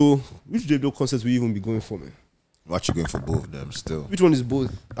So, which Davido concerts will you even be going for, man? I'm actually going for both of them still. Which one is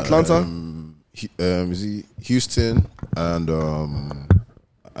both? Atlanta? Is he Houston and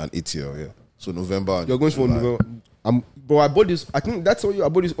ATL, yeah. So November. You're going for November. Bro, I bought this. I think that's all I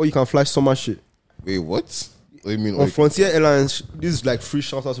bought this. Or you can fly summer shit. Wait, what? What do you mean? On Frontier Airlines, this is like free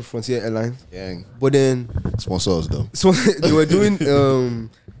shout out to Frontier Airlines. Gang. But then Sponsors though. So they were doing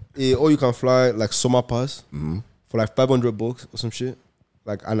a all you can fly like summer pass for like $500 or some shit.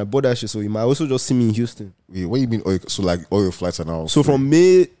 Like, and I bought that shit, so you might also just see me in Houston. Wait, what do you mean? So like all your flights are now. So free? from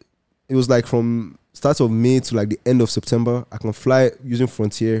May, it was like from start of May to like the end of September, I can fly using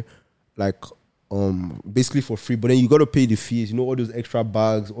Frontier, like basically for free. But then you got to pay the fees. You know, all those extra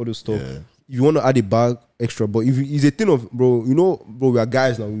bags, all those stuff. Yeah. If you want to add a bag extra, but if it's a thing of bro, you know, bro, we are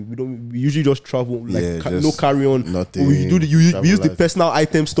guys now. We usually just travel like no carry on. Nothing. We use the personal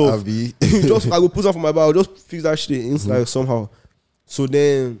item stuff. I will put on for my bag. I'll just fix that shit inside somehow. So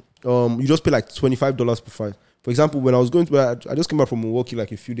then you just pay like $25 per flight. For example, when I was going to, I just came back from Milwaukee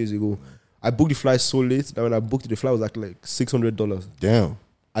like a few days ago. I booked the flight so late that when I booked the flight, it was like $600. Damn.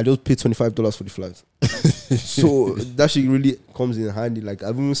 I just paid $25 for the flight. So that shit really comes in handy. Like,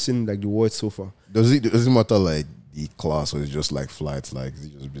 I've even seen like the words so far. Does it matter like the class, or is it just like flights? Like, is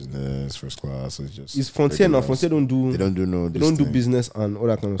it just business, first class, or it's Frontier now. Frontier don't do do business and all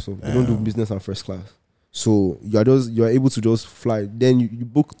that kind of stuff. They don't do business and first class. So you are able to just fly. Then you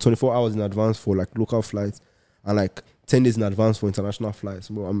book 24 hours in advance for like local flights and like 10 days in advance for international flights.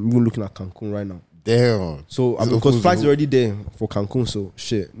 Bro, I'm even looking at Cancun right now. Damn. So because flights already there for Cancun, so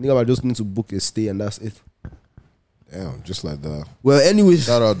shit. Nigga, I just need to book a stay and that's it. Damn, just like that. Well, anyways.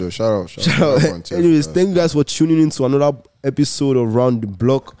 Shout out though. Shout out. Anyways, thank you guys for tuning in to another episode of Round the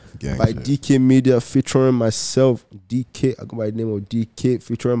Block by DK Media, featuring myself, DK. I go by the name of DK,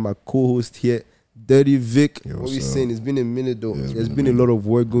 featuring my co-host here, Dirty Vic. What we saying? It's been a minute though. There's been a lot of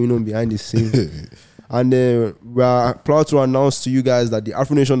work going on behind the scenes. And we are proud to announce to you guys that the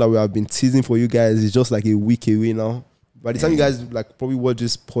AfroNation that we have been teasing for you guys is just like a week away now. By the time you guys like probably watch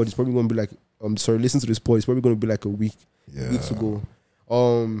this pod, it's probably going to be like, listen to this pod, it's probably going to be like a week to go.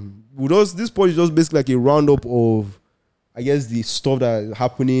 This pod is just basically like a roundup of, I guess, the stuff that is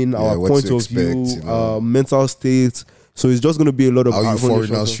happening, our point of view, mental state. So it's just going to be a lot of how you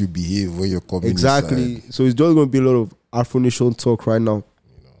foreigners should behave when you're coming exactly inside. So it's just going to be a lot of AfroNation talk right now.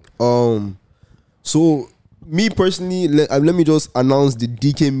 So me personally, let me just announce the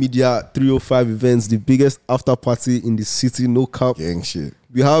DK Media 305 events, the biggest after party in the city, no cap. Gang shit.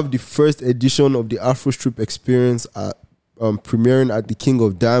 We have the first edition of the Afro Strip Experience premiering at the King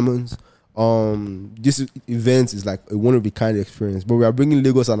of Diamonds. This event is like a one-of-a-kind experience, but we are bringing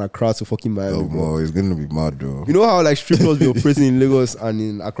Lagos and Accra to fucking Miami. Bro, it's gonna be mad, though. You know how like strip clubs be operating in Lagos and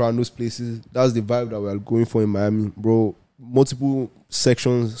in Accra and those places? That's the vibe that we are going for in Miami, bro. Multiple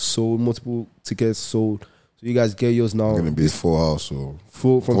sections sold, multiple tickets sold. So you guys get yours now. It's gonna be a full house, so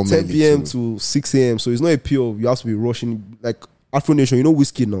from 10 p.m. to 6 a.m. So it's not a pure. You have to be rushing like AfroNation. You know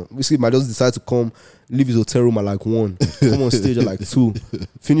Whiskey now. Whiskey might just decide to come, leave his hotel room at like 1, come on stage at like 2,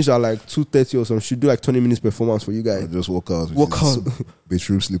 finish at like 2:30 or something. Should do like 20 minutes performance for you guys. Just walk out.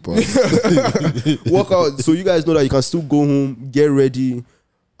 Bedroom slipper. Walk out. So you guys know that you can still go home, get ready.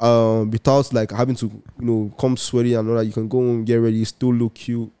 Without like having to, come sweaty and all that. You can go home, get ready, still look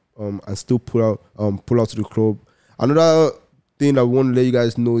cute, and still pull out to the club. Another thing that we want to let you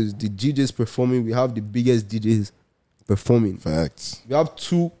guys know is the DJs performing. We have the biggest DJs performing. Facts. We have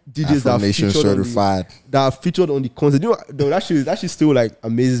 2 DJs that are featured on the concert. That shit still like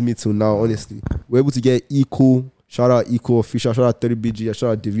amazes me till now. Honestly, we're able to get Eco. Shout out Eco Official. Shout out 30BG.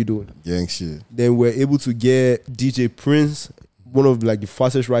 Shout out Davido. Gang shit. Then we're able to get DJ Prince, one of like the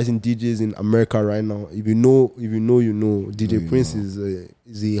fastest rising DJs in America right now. If you know, you know. DJ Prince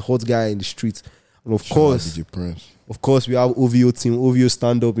is a hot guy in the streets. And of course, DJ Prince. Of course, we have OVO team, OVO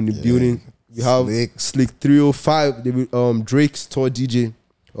stand up in the building. We have Slick 305, Drake's tour DJ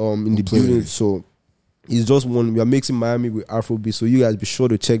in the building. So it's just one. We are mixing Miami with Afrobeat. So you guys be sure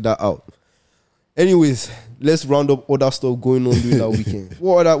to check that out. Anyways, let's round up other stuff going on during that weekend.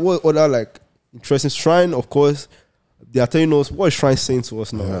 What other like interesting? Shrine, of course. They are telling us, what is Shrine saying to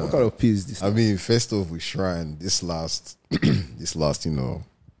us now? What kind of piece is this? I mean, first off with Shrine, this last weekend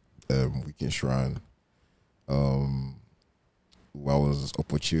Shrine, I was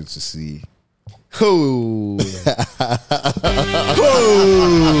opportune to see. I was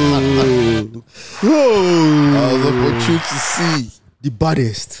opportune to see the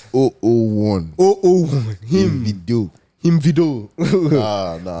baddest 001. Him Davido. Him video.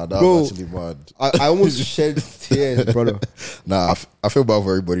 Nah, that Bro, was actually mad. I almost shed tears, brother. Nah, I feel bad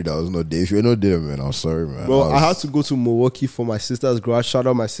for everybody that was not there. If you're not there, man, I'm sorry, man. Bro, I had to go to Milwaukee for my sister's grad. Shout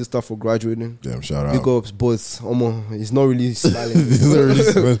out my sister for graduating. Damn, shout out. Big ups, but it's not really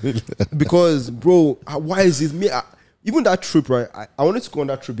smiling. Because, bro, why is it me? Even that trip, right? I wanted to go on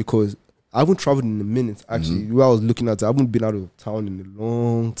that trip because I haven't traveled in a minute. Actually, where I was looking at it, I haven't been out of town in a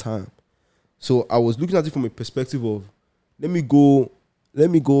long time. So I was looking at it from a perspective of let me go,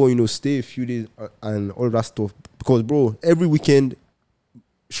 stay a few days and all that stuff. Because, bro, every weekend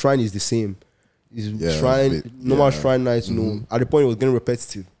shrine is the same. Normal shrine nights. At the point it was getting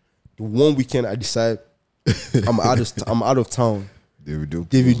repetitive. The one weekend I decide I'm out of town.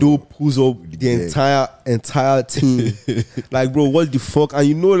 Davido pulls up the entire team. Like, bro, what the fuck?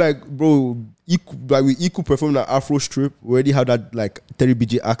 And like, bro, we equal performing at Afro Strip. We already had that like 30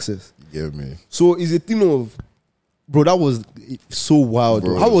 BG access. Yeah, man. So it's a thing of, bro, that was so wild.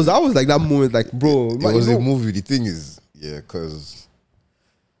 Bro. I was like that moment, like, bro. It was a movie. The thing is, because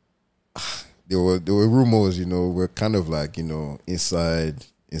there were rumors, we're kind of like, inside,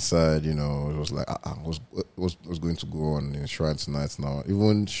 it was like, what's going to go on in Shrine tonight now?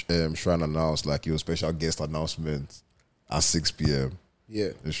 Even Shrine announced like your special guest announcement at 6 p.m.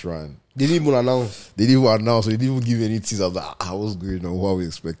 Yeah. The Shrine. They didn't even announce. So they didn't even give any teaser. I was like, what's going on? What are we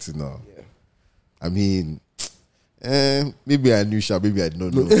expecting now? Yeah. I mean, maybe I knew, maybe I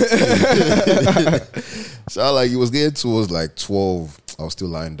don't know. So like, it was getting towards like 12. I was still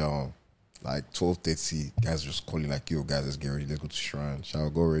lying down. Like 12:30, guys just calling like, yo, guys, let's get ready. Let's go to Shrine. Shall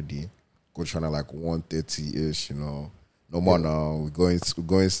we go ready? Go Shrine at like 1:30-ish, No more now. We're going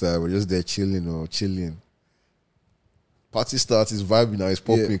inside. We're just there chilling. Party starts, it's vibing now. It's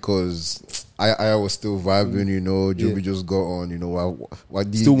popping because I was still vibing, Joby just got on, while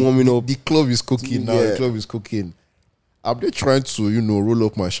still warming up. The club is cooking now. The club is cooking. I'm just trying to, roll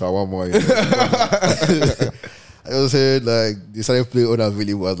up my shawarma. I just heard like they started playing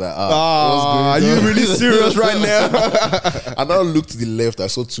Unavailable. I was like, are you really serious right now? And I looked to the left. I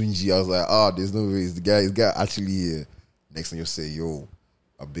saw Tunji. I was like, there's no way. It's the guy actually here. Next thing you say, yo,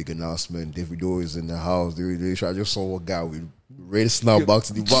 a big announcement. Davido is in the house. I just saw one guy with red snapback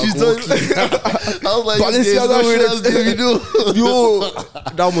to the back. I was like, Davido. Yo,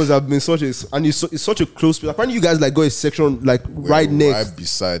 that must have been it's such a close place. Apparently, you guys like got a section like right next, right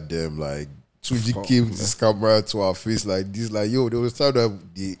beside them, like. Tunji came with this camera to our face like this, like, yo, there was time that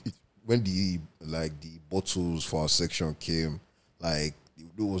when the bottles for our section came, like,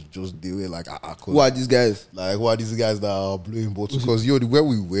 it was just, they were like, who are these guys? Like, who are these guys that are blowing bottles? Because, where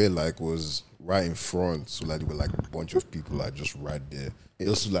we were, like, was right in front. So, like, there were, like, a bunch of people, like, just right there. It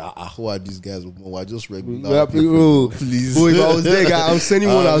was like, who are these guys? We're just regular people. Please. Bro, if I was there, guy, I'm sending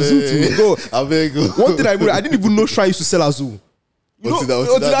one Azul to go. I beg you. One thing I didn't even know Shrine used to sell Azul.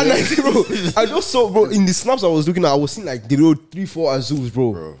 That night, bro. I just saw, bro, in the snaps I was looking at, I was seeing like the road 3-4 Azuls,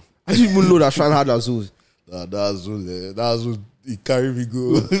 bro. I didn't even know that Shrine had Azuls. That Azul, it carried me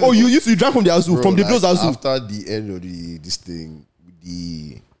go. Oh, you drank from the Azul, bro, from the Blues Azul. After the end of this thing,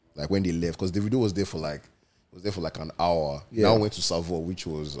 like when they left, because Davido was there for like an hour. Yeah. Now went to Savoy, which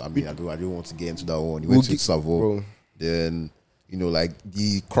was, I don't want to get into that one. He went to Savoy. Bro. Then, like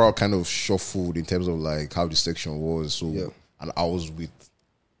the crowd kind of shuffled in terms of like how the section was. So. Yeah. And I was with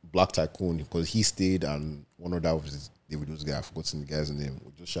Black Tycoon because he stayed and one of that was Davido's guy. I forgotten the guy's name.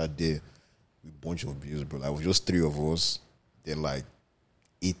 We just shot there with a bunch of beers, bro. Like, it was just 3 of us. Then, like,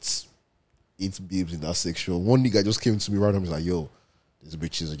 eight babes in that section. One nigga just came to me right now. He's like, yo, these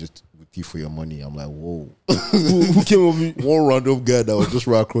bitches are just with you for your money. I'm like, whoa. Who came over me? One random guy that was just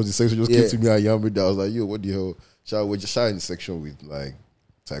right across the section just came to me and yammed me that. I was like, yo, what the hell? We're just shot in the section with, like,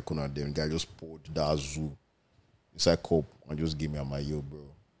 Tycoon and them. The guy just poured that Azul inside cup and just gave me a yo, bro.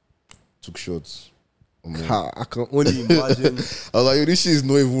 Took shots. I can only imagine. I was like, yo, this shit is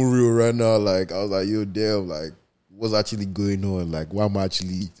not even real right now. Like, I was like, yo, damn, like, what's actually going on? Like, why am I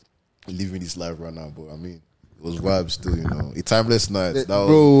actually living this life right now? But I mean, it was vibes still, A timeless night. That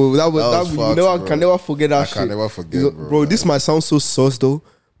was you can never forget that shit. I can never forget, bro. Bro, this might sound so sus though,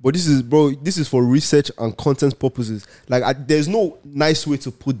 but this is for research and content purposes. Like, there's no nice way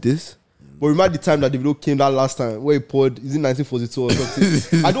to put this. But remember the time that Davido came that last time where he poured, is it 1942 or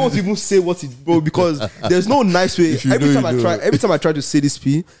something? I don't want to even say what it, bro, because there's no nice way. Every time I try to say this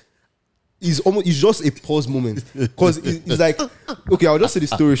P, it's just a pause moment. Because it's like, okay, I'll just say the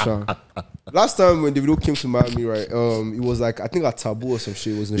story, Sean. Last time when Davido came to Miami, right, it was like, I think at Taboo or some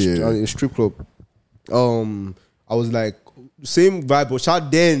shit, it was in a strip club. I was like, same vibe, but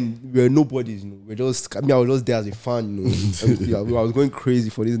shot then we were nobodies, We're just, I was just there as a fan, I was going crazy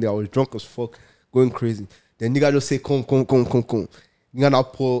for this day. I was drunk as fuck, going crazy. Then nigga just say, come. Nigga now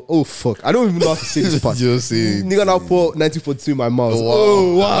pour, oh fuck, I don't even know how to say this part. Nigga now pour 1942 in my mouth.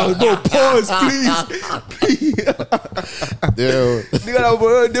 Oh wow, no, pause, please. Nigga now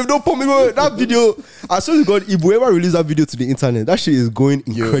pour, they don't pour me, bro. That video, I swear to God, if we ever release that video to the internet, that shit is going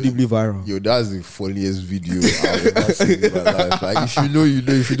incredibly viral. Yo, that's the funniest video I've ever seen in my life. Like, if you know,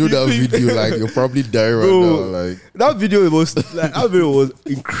 if you do that video, like, you'll probably die right now. Like, that video was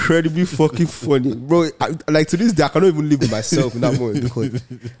incredibly fucking funny, bro. Like to this day, I cannot even live with myself in that moment. Because,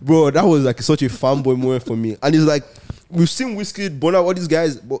 bro, that was like such a fanboy moment for me. And it's like, we've seen Wizkid, Burna, all these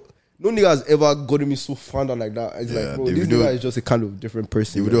guys, but no nigga has ever gotten me so fanned out like that. It's like, bro, this nigga is just a kind of different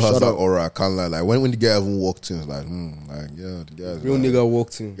person. The video has that aura, I can't lie. Like, when the guy even walked in, it's like, the guy's real nigga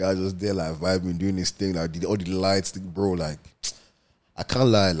walked in. The guy just there, like, vibing, doing his thing, like, all the lights, bro, like, I can't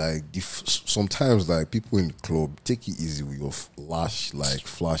lie, like, sometimes, like, people in the club, take it easy with your flash in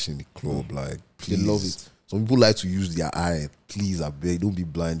the club, like, please. They love it. Some people like to use their eye. Please, I beg, don't be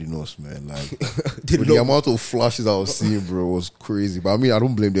blinding us, man. Like, the amount of flashes I was seeing, bro, was crazy. But I mean, I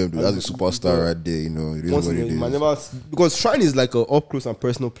don't blame them, dude. That's a superstar right there, you know. It is what it is. Because Shrine is like an up close and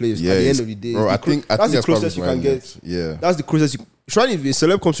personal place. At the end of the day, bro, I think that's the closest you can get. Yeah, that's the closest. Shrine, if a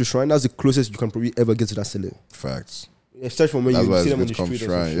celeb comes to Shrine, that's the closest you can probably ever get to that celeb. Facts. Except from when you see them on the street.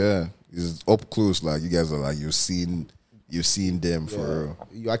 Shrine, yeah, it's up close. Like, you guys are like, you're seeing them for real.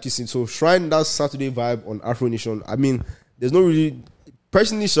 You actually seen. So Shrine, that's Saturday vibe on AfroNation. I mean, there's no really,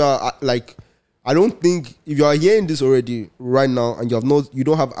 personally, like, I don't think, if you are hearing this already right now and you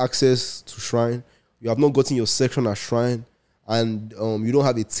don't have access to Shrine, you have not gotten your section at Shrine, and you don't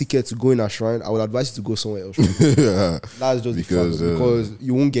have a ticket to go in at Shrine, I would advise you to go somewhere else. That's just because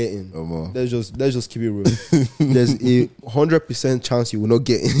you won't get in. Let's just keep it real. There's a 100% chance you will not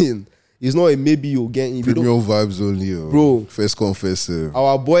get in. It's not a maybe you'll get in. Premium vibes only, bro. First come, first serve.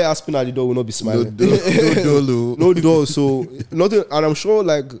 Our boy Aspen at the door will not be smiling. No door. So nothing, and I'm sure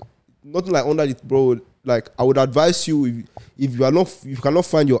like nothing like under it, bro. Like, I would advise you, if you cannot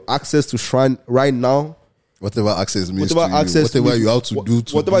find your access to Shrine right now. Whatever access means whatever you have to do.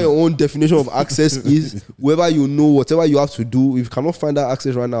 Whatever your own definition of access is, whatever you know, whatever you have to do, if you cannot find that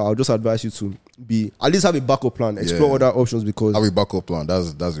access right now, I'll just advise you to at least have a backup plan. Explore other options, because have a backup plan.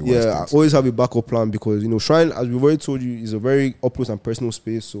 That's the worst thing. Always have a backup plan, because, you know, Shrine, as we've already told you, is a very up close and personal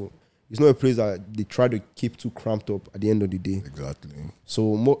space. So it's not a place that they try to keep too cramped up at the end of the day. Exactly.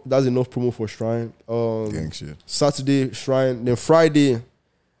 So that's enough promo for Shrine. Thanks, Saturday, Shrine. Then Friday,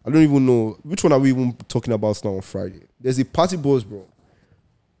 I don't even know. Which one are we even talking about now on Friday? There's a party bus, bro.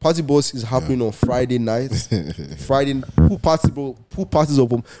 Party bus is happening on Friday night. Friday, pool parties of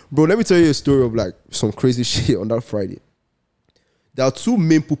them. Bro, let me tell you a story of like some crazy shit on that Friday. There are two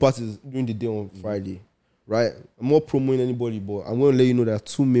main pool parties during the day on Friday, right? I'm not promoting anybody, but I'm going to let you know there are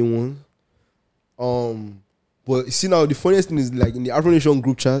two main ones. But see, now the funniest thing is, like, in the AfroNation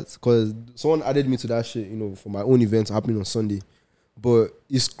group chat, because someone added me to that shit, you know, for my own event happening on Sunday. But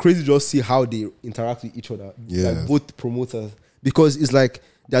it's crazy to just see how they interact with each other, like both promoters, because it's like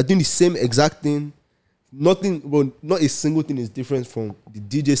they're doing the same exact thing. Nothing, well, not a single thing is different, from the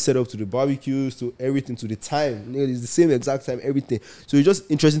DJ setup to the barbecues to everything to the time. It's the same exact time, everything. So it's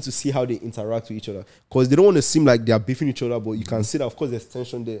just interesting to see how they interact with each other, because they don't want to seem like they are beefing each other, but you can see that, of course, there's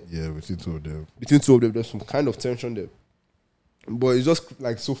tension there. Yeah, between two of them. There's some kind of tension there. But it's just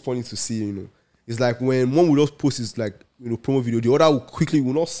like so funny to see, you know. It's like when one will just post his, like, you know, promo video, the other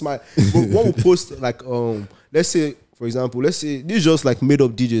will not smile. But one will post like, let's say, for example, this is just like made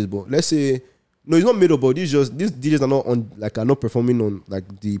up DJs, but let's say, no, it's not made up, but these DJs are not on, like, are not performing on like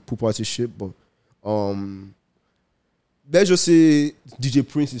the pool party shit, but let's just say DJ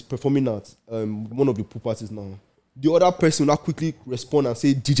Prince is performing at one of the pool parties now. The other person will not quickly respond and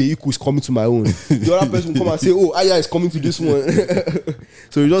say, DJ Iku is coming to my own. The other person will come and say, oh, Aya is coming to this one.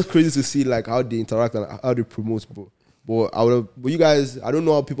 So it's just crazy to see like how they interact and how they promote, bro. But you guys, I don't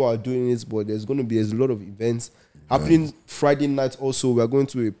know how people are doing it, but there's a lot of events happening Friday night. Also, we are going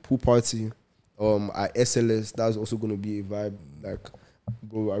to a pool party at SLS. That's also going to be a vibe. Like,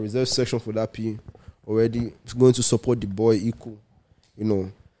 bro, I reserved section for that P already. It's going to support the boy Iku, you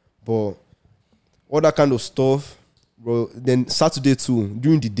know. But all that kind of stuff, bro. Then Saturday too,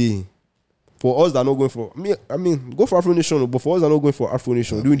 during the day. For us that are not going for, I mean, go for AfroNation, but for us that are not going for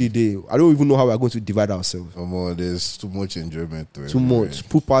AfroNation during the day, I don't even know how we are going to divide ourselves. There's too much enjoyment to it. Too much.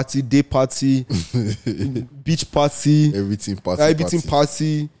 Pool party, day party, beach party, everything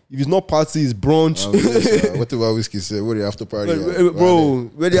party. If it's not party, it's brunch. Whatever Wizkid said, what the after party?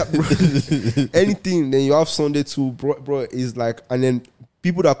 Bro, anything. Then you have Sunday too, bro. Is like, and then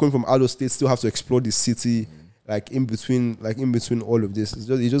people that are coming from other states still have to explore the city. Like in between all of this, it's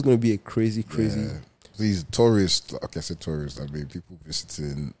just going to be a crazy. Yeah. please, tourists. Okay, I said tourists. I mean, people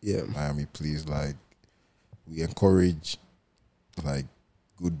visiting Miami. Please, like, we encourage like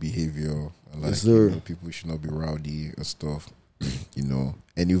good behavior. And, like, people should not be rowdy and stuff.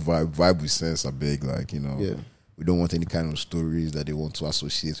 Any vibe with sense. I beg, like, we don't want any kind of stories that they want to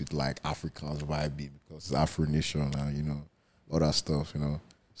associate with like Africans vibing because it's AfroNation and all that stuff.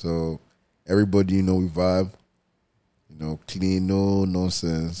 So everybody, we vibe. Clean, no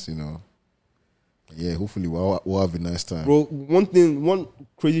nonsense. Yeah, hopefully we'll have a nice time. Bro, one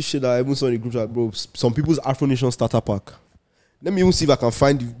crazy shit that I even saw in the group chat, bro, some people's AfroNation starter pack. Let me even see if I can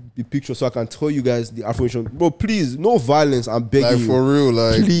find the picture so I can tell you guys the AfroNation. Bro, please, no violence, I'm begging you. Like, for real,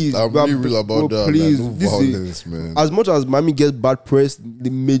 like, please, I'm really real about that. Please, like, no violence, man. As much as Miami gets bad press, the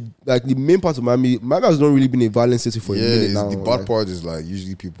main part of Miami has not really been a violent city for a minute now. The bad part is, like,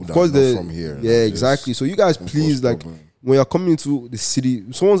 usually people that are not from here. Yeah, exactly. So you guys, please, like, when you're coming into the city,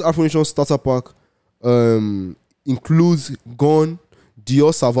 someone's AfroNation starter pack includes gun,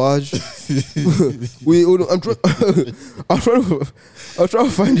 Dior Savage. I'm trying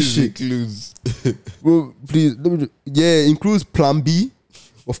to find this shit. Includes. Bro, please, includes Plan B.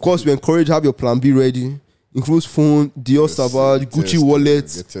 Of course, we encourage have your Plan B ready. Includes phone, Dior Savage, Gucci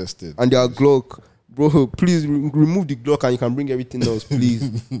wallets, and their Glock. Bro, please remove the Glock and you can bring everything else,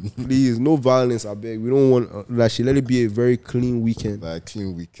 please. Please, no violence, I beg. We don't want let it be a very clean weekend. Like,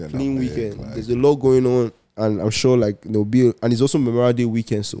 clean weekend. Like, there's a lot going on, and I'm sure like there'll be, and it's also Memorial Day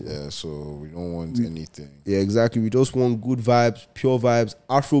weekend, so so we don't want anything. Yeah, exactly. We just want good vibes, pure vibes,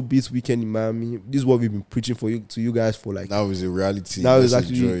 Afro beats weekend in Miami. This is what we've been preaching to you guys for like. Now is a reality. Now is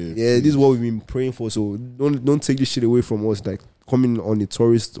actually this is what we've been praying for. So don't take this shit away from us. Like coming on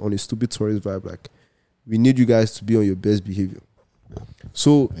a stupid tourist vibe, like. We need you guys to be on your best behavior.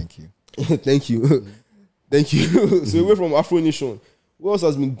 So thank you. Thank you. Thank you. So away from AfroNation, what else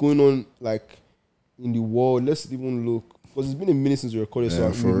has been going on like in the world? Let's even look. Because it's been a minute since we recorded,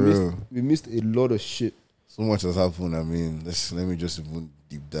 we missed a lot of shit. So much has happened. I mean, let me just even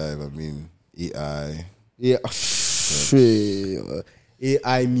deep dive. I mean, AI. Yeah.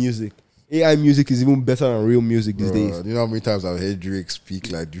 AI music. AI music is even better than real music these days. You know how many times I've heard Drake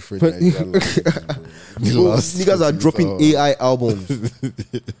speak like different languages, niggas are dropping AI albums.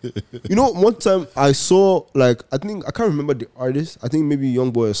 One time I saw I can't remember the artist. I think maybe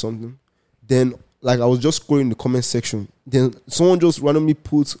Youngboy or something. Then I was just scrolling the comment section. Then someone just randomly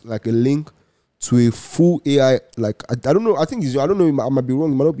put like a link to a full AI. Like I don't know. I think I don't know. I might be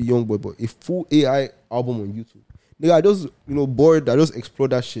wrong. It might not be Youngboy, but a full AI album on YouTube. Nigga, I just, bored. I just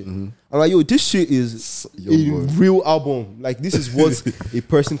explored that shit. Mm-hmm. I'm like, this shit is a real album. Like, this is what a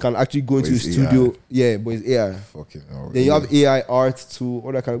person can actually go into the studio. AI. Yeah, but it's AI. Fucking then you have AI art too,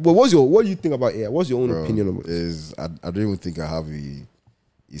 all that kind of. But what do you think about AI? What's your own opinion about it? I don't even think I have a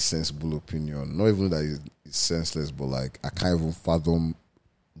sensible opinion. Not even that it's senseless, but like I can't even fathom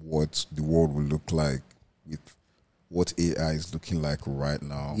what the world will look like with what AI is looking like right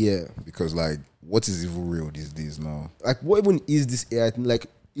now. Yeah. Because like, what is even real these days now? Like, what even is this AI thing? Like,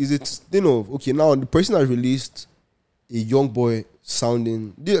 is it, okay, now the person that released a Youngboy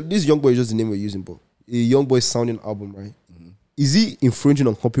sounding, this Youngboy is just the name we're using, but a Youngboy sounding album, right? Mm-hmm. Is he infringing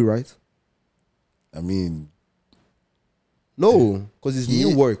on copyright? I mean, no, because it's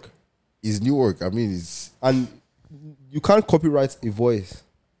new work. It's new work. I mean, it's... And you can't copyright a voice.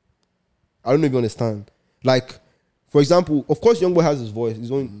 I don't know if you understand. Like, for example, of course, Youngboy has his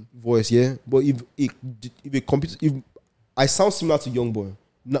own voice, yeah. But if I sound similar to Youngboy,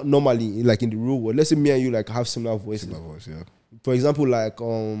 normally, like in the real world, let's say me and you like have similar voices. Similar voice, yeah. For example, like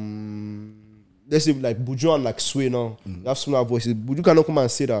let's say like Buju and like Sway now, they have similar voices. Buju cannot come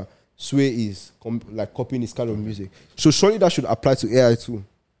and say that Sway is like copying his kind of music. So surely that should apply to AI too.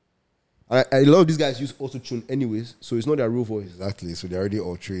 And a lot of these guys use auto-tune anyways, so it's not their real voice. Exactly. So they're already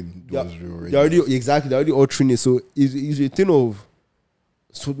all-trained. They're already all-trained. So it's a thing of...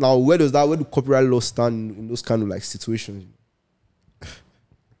 So now where do copyright law stand in those kind of like situations?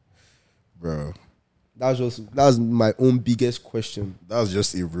 Bro. That's my own biggest question. That's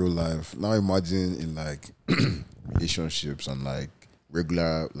just in real life. Now imagine in like relationships and like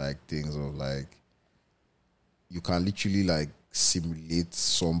regular like things of like... You can literally like simulate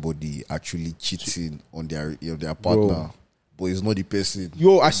somebody actually cheating on their partner, bro. But it's not the person.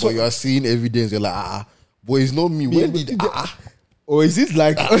 You are seeing evidence. You're like, but it's not me. When did or is it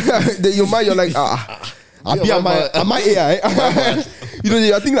like your mind? You're like, am I AI?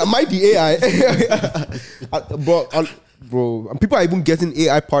 I think that might be AI. Bro, and people are even getting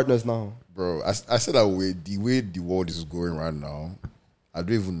AI partners now. Bro, I said that way. The way the world is going right now, I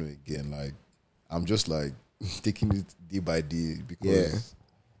don't even know again. Like, I'm just like taking it day by day because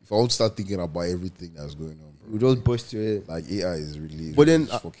if if I want to start thinking about everything that's going on, bro, you just bust your head. like AI is really, But then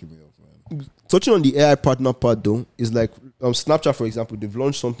fucking me up, man. Touching on the AI partner part though, is like Snapchat, for example, they've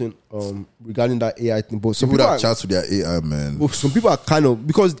launched something regarding that AI thing. But some People people that chat to their AI, man. well, some people are kind of,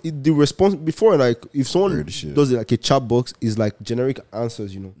 because the response before, like if someone does it like a chat box is like generic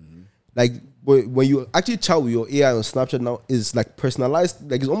answers, you know, like when you actually chat with your AI on Snapchat now, is like personalized,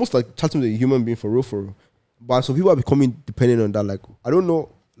 like it's almost like chatting with a human being for real. But some people are becoming dependent on that. Like I don't know,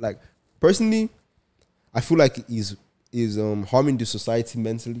 like personally, I feel like is harming the society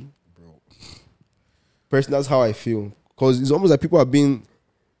mentally. Personally, that's how I feel, because it's almost like people are being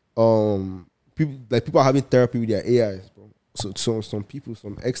people are having therapy with their AIs, bro. So some people,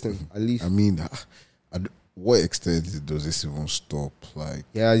 some extent at least. I mean, what extent does this even stop? Like,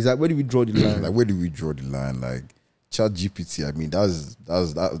 yeah, is that where do we draw the line? Like, where do we draw the line? Like, Chat GPT. I mean,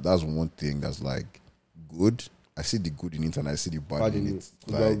 that's one thing that's like good. I see the good in it and I see the bad in it.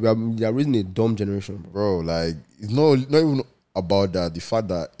 Like, we are raising a dumb generation, bro. Like, it's not even about that. The fact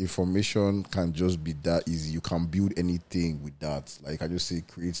that information can just be that easy. You can build anything with that. Like, I just say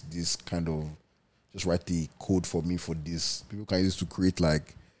create this kind of, just write the code for me for this. People can use it to create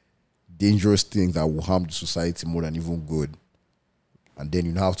like dangerous things that will harm the society more than even good. And then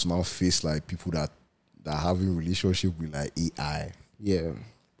you have to now face like people that are having relationship with like AI. Yeah,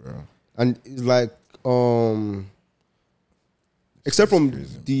 bro. And it's like except from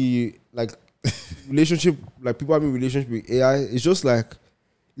crazy. The like relationship, like people having relationship with AI, it's just like,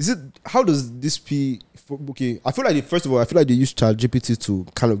 how does this be? Okay, I feel like first of all, I feel like they use ChatGPT to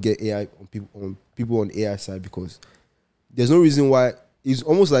kind of get AI on people on AI side, because there's no reason why. It's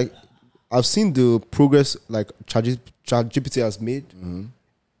almost like I've seen the progress like ChatGPT has made.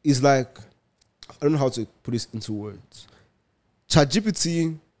 It's like, I don't know how to put this into words.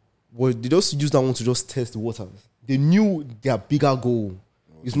 ChatGPT, they just use that one to just test the waters. They knew their bigger goal.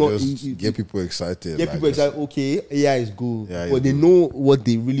 It's not get people excited. Get people excited. Okay, AI is good, but they know what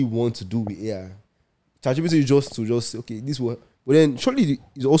they really want to do with AI. ChatGPT is just to say, okay, this will. But then surely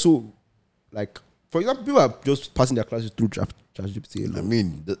it's also like, for example, people are just passing their classes through ChatGPT alone. I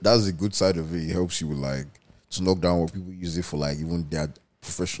mean, that's the good side of it. It helps you with like to knock down what people use it for, like even their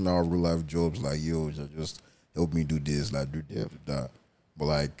professional real life jobs. Like, yo, just help me do this, like do this, do that. But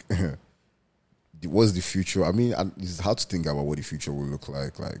like, what's the future? I mean, it's hard to think about what the future will look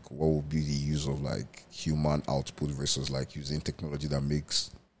like. Like, what will be the use of like human output versus like using technology that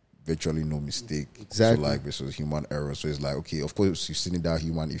makes virtually no mistake. Exactly. So like versus human error. So it's like, okay, of course you've seen that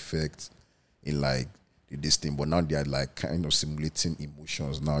human effect in like this thing, but now they are like kind of simulating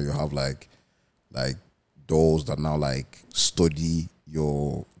emotions. Now you have like dolls that now like study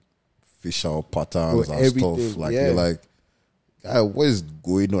your facial patterns and stuff. Like, you're like, what is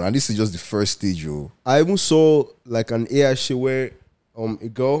going on? And this is just the first stage, yo. I even saw like an AI shit where a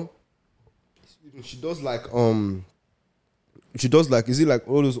girl, she does like is it like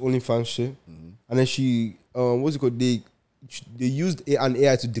all those OnlyFans shit? And then she what's it called? They used an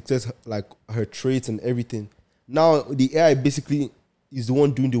AI to dictate like her traits and everything. Now the AI basically is the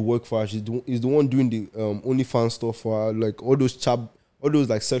one doing the work for her. Is the one doing the OnlyFans stuff for her, like all those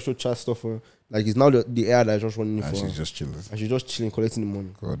like sexual chat stuff for her. Like, it's now the AI that is just running for her. She's just chilling. And she's just chilling, collecting the money.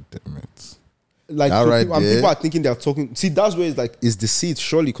 God damn it. Like, so people are thinking they're talking. See, that's where it's like, it's deceit,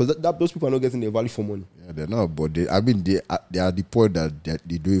 surely, because those people are not getting their value for money. Yeah, they're not, but they are the point that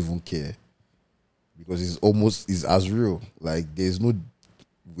they don't even care. Because it's as real. Like, there's no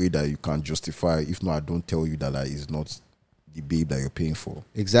way that you can justify, if not, I don't tell you that it's not the babe that you're paying for.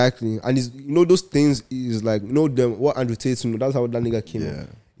 Exactly. And those things is like, what Andrew Tate, that's how that nigga came up.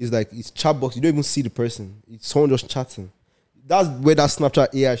 It's like, it's chat box. You don't even see the person. It's someone just chatting. That's where that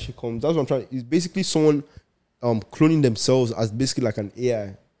Snapchat AI shit comes. That's what I'm trying. It's basically someone cloning themselves as basically like an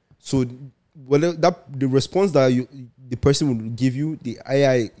AI. So the response that the person will give you, the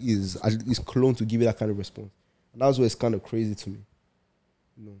AI is cloned to give you that kind of response. And that's where it's kind of crazy to me.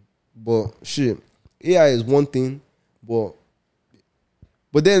 But shit, AI is one thing, but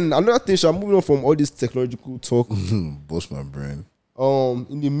then another thing, I'm moving on from all this technological talk. Boast my brain.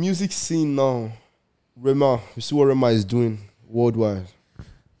 In the music scene now, Rema, you see what Rema is doing worldwide.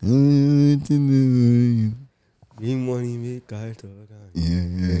 Big money make guy talk.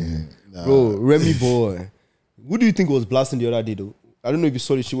 Yeah. Bro, Remy boy. Who do you think was blasting the other day though? I don't know if you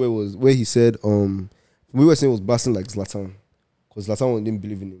saw the shit where he said we were saying it was blasting like Zlatan. Because Zlatan didn't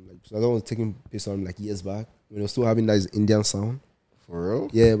believe in him. Like Zlatan was taking piss on him like years back when he was still having that his Indian sound. For real?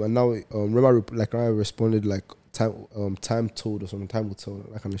 Yeah, but now Rema responded like time told or something, time will tell,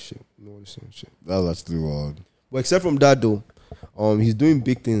 that kind of shit. You know what I'm saying? Shit. That's actually wild. But except from that though, he's doing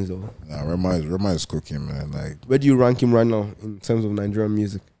big things though. Nah, Rema is cooking, man. Like, where do you rank him right now in terms of Nigerian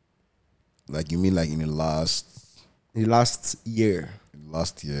music? Like you mean like in the last year?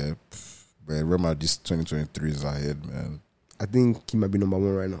 Last year, but remember this 2023 is ahead, man. I think he might be number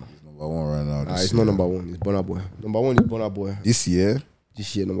one right now. He's number one right now. It's not number one. It's Burna Boy. Number one is Burna Boy. This year,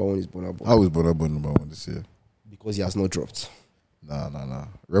 number one is Burna Boy. How is Burna Boy number one this year? Because he has not dropped. Nah.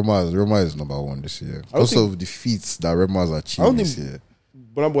 Rema is number one this year because of the feats that Rema has achieved this year.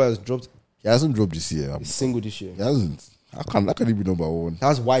 Burna Boy has dropped. He hasn't dropped this year. A single this year. He hasn't. How can he be number one?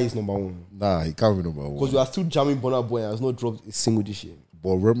 That's why he's number one. Nah, he can't be number one. Because you are still jamming Burna Boy and has not dropped a single this year.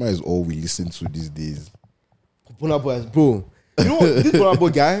 But Rema is all we listen to these days. Burna Boy, bro. You know what? This Burna Boy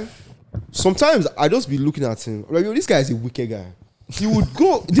guy, sometimes I just be looking at him. Like, yo, this guy is a wicked guy. He would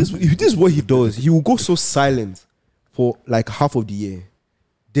go, this is what he does. He will go so silent for like half of the year.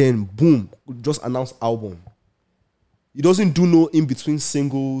 Then, boom, just announce album. He doesn't do no in-between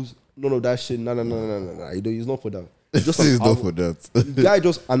singles, none of that shit. No. He's not for that. Just he's not for that. The guy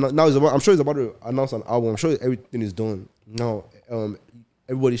just, now I'm sure he's about to announce an album. I'm sure everything is done. Now,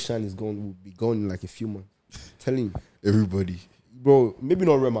 everybody's shine is gone. Will be gone in like a few months. Telling you. Everybody. Bro, maybe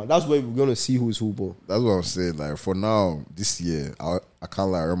not Rema. That's where we're gonna see who's who, bro. That's what I'm saying. Like for now, this year, I can't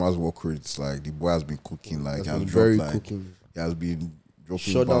lie. Rema's work rates, like the boy has been cooking. Like has very dropped, like, cooking. He has been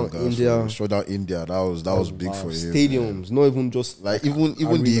dropping. Shut down India. Shut down India. That was big for him. Stadiums, not even just like even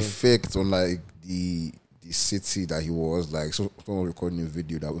the effect on like the city that he was like. So someone recording a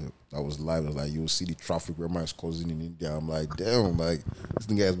video that was live. Was like you'll see the traffic Rema is causing in India. I'm like, damn, like this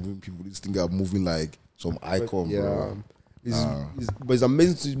thing is moving people. This thing are moving like some icon, bro. But it's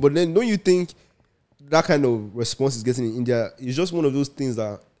amazing. But then, don't you think that kind of response is getting in India? It's just one of those things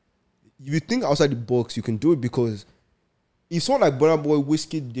that if you think outside the box, you can do it because if someone like Burna Boy,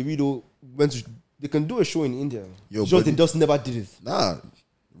 Whiskey, Davido they can do a show in India. They just never did it. Nah,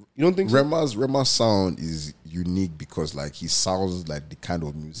 you don't think so? Rema's sound is unique because like he sounds like the kind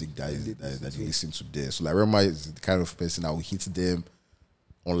of music that you listen to there. So like Rema is the kind of person that will hit them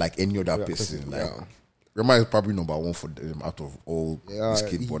unlike any other person. Like. Rema is probably number one for them out of all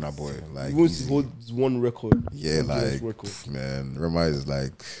Whiskey, Burna Boy. Like he holds one record. Yeah, like man, Rema is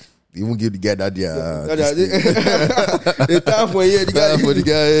like even give the guy that the time for the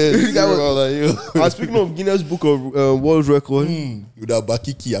guy. Speaking of Guinness Book of World Record, Hilda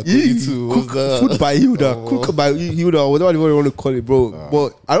Bakiki, according to food by Hilda, cook by Hilda, whatever you want to call it, bro.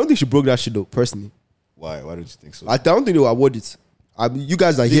 But I don't think she broke that shit though, personally. Why? Why don't you think so? I don't think they will award it. You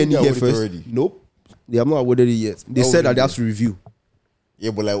guys are hearing it here first. Already? Nope. They have not awarded it yet. They said that they have to review.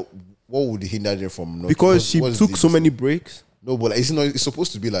 Yeah, but like, what would hinder them from not? Because she took so many breaks. No, but like, it's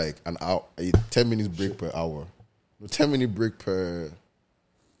supposed to be like an hour, a 10 minutes break per hour. No, 10-minute break per.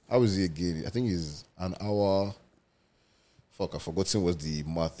 How is it again? I think it's an hour. Fuck, I've forgotten what the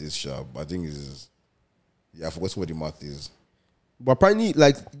math is, sharp. I think it's. Yeah, I've forgotten what the math is. But apparently,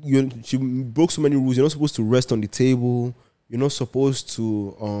 like, she broke so many rules. You're not supposed to rest on the table. You're not supposed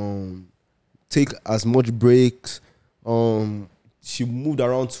to take as much breaks. She moved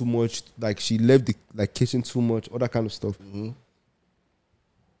around too much. Like she left the kitchen too much. All that kind of stuff. Mm-hmm.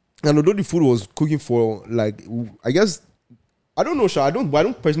 And although the food was cooking for like, I guess I don't know, Sha. I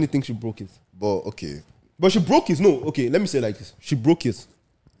don't personally think she broke it. But okay. But she broke it. No, okay. Let me say it like this. She broke it.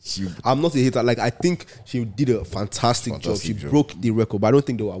 I'm not a hater. Like I think she did a fantastic job. She broke the record, but I don't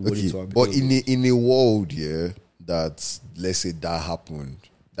think they were awarded to her. But in a world, that let's say that happened.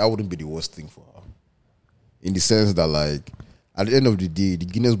 That wouldn't be the worst thing for her. In the sense that, like, at the end of the day, the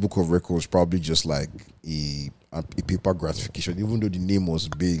Guinness Book of Records probably just like a paper gratification. Even though the name was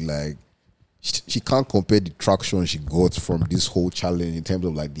big, like, she can't compare the traction she got from this whole challenge in terms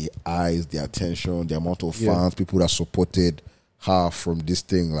of like the eyes, the attention, the amount of fans, people that supported her from this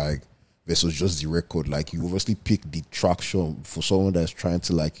thing, like, versus just the record. Like, you obviously pick the traction for someone that's trying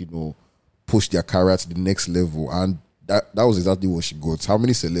to, like, push their career to the next level. And that was exactly what she got. How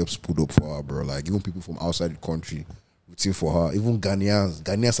many celebs pulled up for her, bro? Like, even people from outside the country rooting for her. Even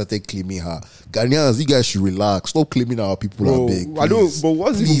Ghanaians started claiming her. Ghanaians, you guys should relax. Stop claiming our people. Bro, big, I don't. But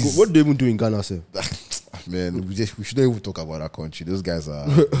what do they even do in Ghana, sir? Man, we shouldn't even talk about that country. Those guys are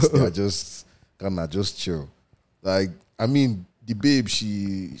just Ghana, just chill. Like, I mean, the babe,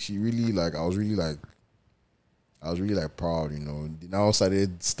 she really like. I was really like proud. They now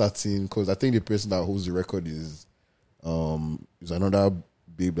starting because I think the person that holds the record is another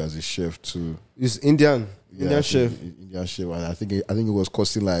babe that's a chef too. It's Indian chef. Indian chef, and I think it was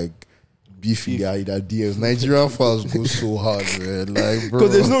costing like beef in their DMs. Nigerian fans go so hard, man. Like, bro,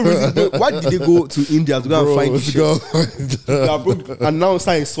 because there's no reason. Why did they go to India to go and find the chef? And now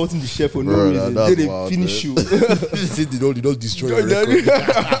start insulting the chef for no reason. Then they wild, finish man. You. They don't destroy your record.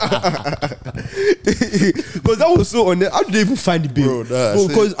 Because that was so on. How did they even find the babe? Bro,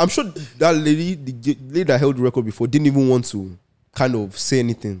 because I'm sure that lady, the lady that held the record before, didn't even want to kind of say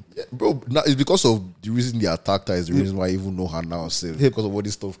anything. Yeah, bro, it's because of the reason they attacked her is the reason why I even know her now. Because of all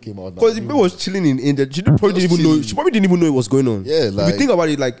this stuff came out. Because the babe was chilling in India. She probably didn't even know. She probably didn't even know it was going on. Yeah, like, if you think about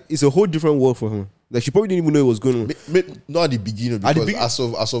it, like it's a whole different world for her. Like she probably didn't even know it was going on. Not at the beginning, because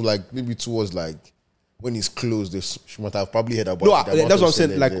as of like maybe towards like when it's closed, she might have probably heard about it. No, that's what I'm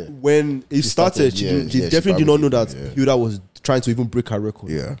saying. Like when it started, she definitely did not know that Hilda was trying to even break her record.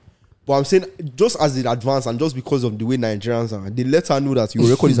 Yeah. But I'm saying, just as it advanced and just because of the way Nigerians are, they let her know that your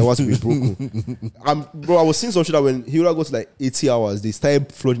record is about to be broken. Bro, I was seeing some shit that when Hilda got to like 80 hours, they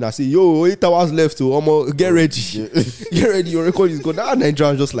started flooding. I say, yo, 8 hours left to get ready. Get ready, your record is gone. Now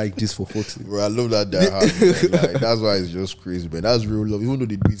Nigerians just like this for 40. Bro, I love that like, that's why it's just crazy, man. That's real love. Even though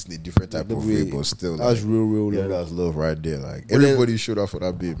they do it in a different type of way, but still. That's like, real love. That's love right there. Like, everybody showed up for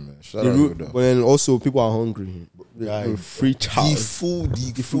that babe, man. Shout out Hilda. But then also, people are hungry. Free child.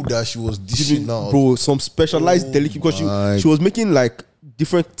 The food that she was dishing out, bro, some specialized delicacy, because she was making like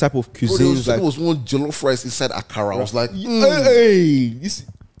different type of cuisines. There was one jollof rice inside akara. I was like, hey, this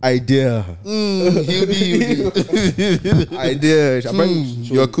idea, Hildy. idea.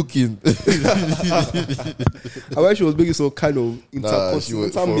 You're cooking. I bet she was making some kind of inter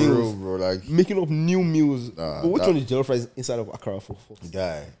meals, bro. Like making up new meals. But which one is jollof rice inside of akara for?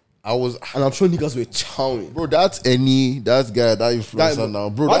 Guy. And I'm sure niggas were chowing. Bro, that guy, that influencer now.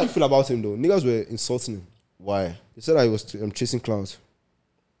 Bro, how do you feel about him though? Niggas were insulting him. Why? They said that he was chasing clouds.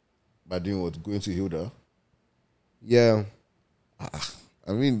 By doing what? Going to Hilda? Yeah.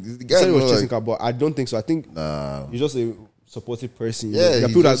 I mean, the guy said he was chasing clouds, but I don't think so. I think he's just a supportive person. Yeah, there are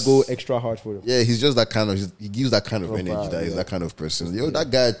people that go extra hard for him. Yeah, he's just that kind of, he gives that kind of energy. He's that kind of person. Yo, that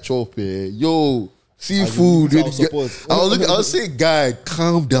guy chop, yo. Seafood. I was saying, guy,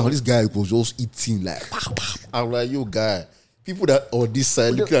 calm down. This guy was just eating like. I'm like, yo, guy. People that on this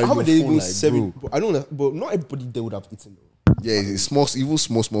side looking at your phone like, bro. I don't know, but not everybody there would have eaten though. Yeah, it's small, even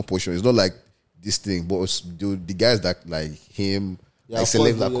small portion. It's not like this thing, but the guys that like him, like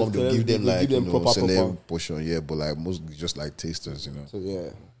celebs that come, they'll give them like celeb portion. Yeah, but like most just like tasters, you know. So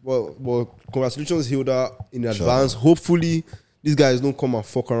yeah, well, congratulations, Hilda, in advance. Hopefully, these guys don't come and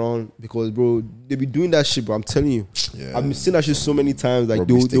fuck around because, bro, they be doing that shit, bro. I'm telling you. Yeah. I've been seeing that shit so many times. Like,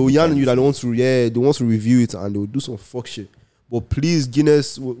 they'll yarn you that they want to review it and they'll do some fuck shit. But please,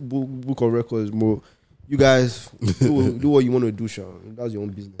 Guinness Book of Records, bro, you guys do what you want to do, Sean. That's your own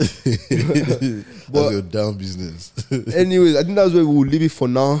business. That's your damn business. Anyways, I think that's where we'll leave it for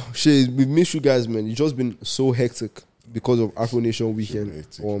now. Shit, we miss you guys, man. It's just been so hectic because of AfroNation weekend.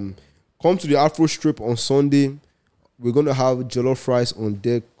 Come to the Afro Strip on Sunday. We're going to have jollof rice on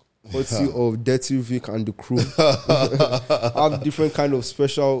deck, courtesy of Dirty Vic and the crew. Have different kind of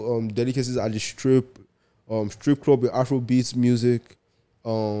special delicacies at the strip club with Afro beats music,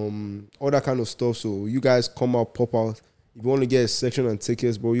 all that kind of stuff. So you guys come out, pop out. If you want to get a section and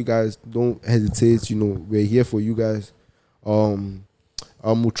tickets, bro, you guys don't hesitate. You know, we're here for you guys.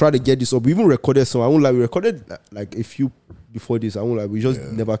 We'll try to get this up. We even recorded some. I won't lie, we recorded like a few before this. I won't lie, we just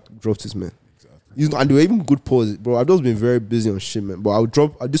never dropped this, man. And they were even good pause, bro. I've just been very busy on shit, man. But I'll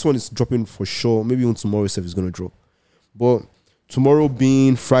drop. This one is dropping for sure. Maybe on tomorrow, stuff is gonna drop. But tomorrow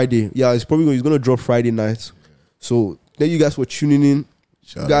being Friday, he's gonna drop Friday night. So thank you guys for tuning in.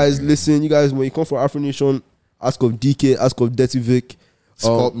 You guys listen. You guys, when you come for AfroNation, ask of DK, ask of Dirty Vic.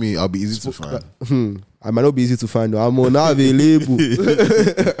 Spot me. I'll be easy to find. I might not be easy to find. I'm not available.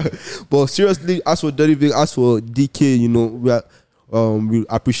 But seriously, ask for Dirty Vic, ask for DK. You know, we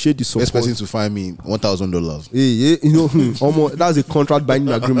appreciate the support. Best person to find me $1,000. Yeah, you know, that's a contract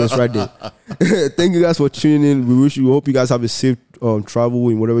binding agreement right there. Thank you guys for tuning in. We hope you guys have a safe travel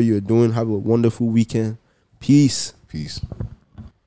in whatever you're doing. Have a wonderful weekend. Peace.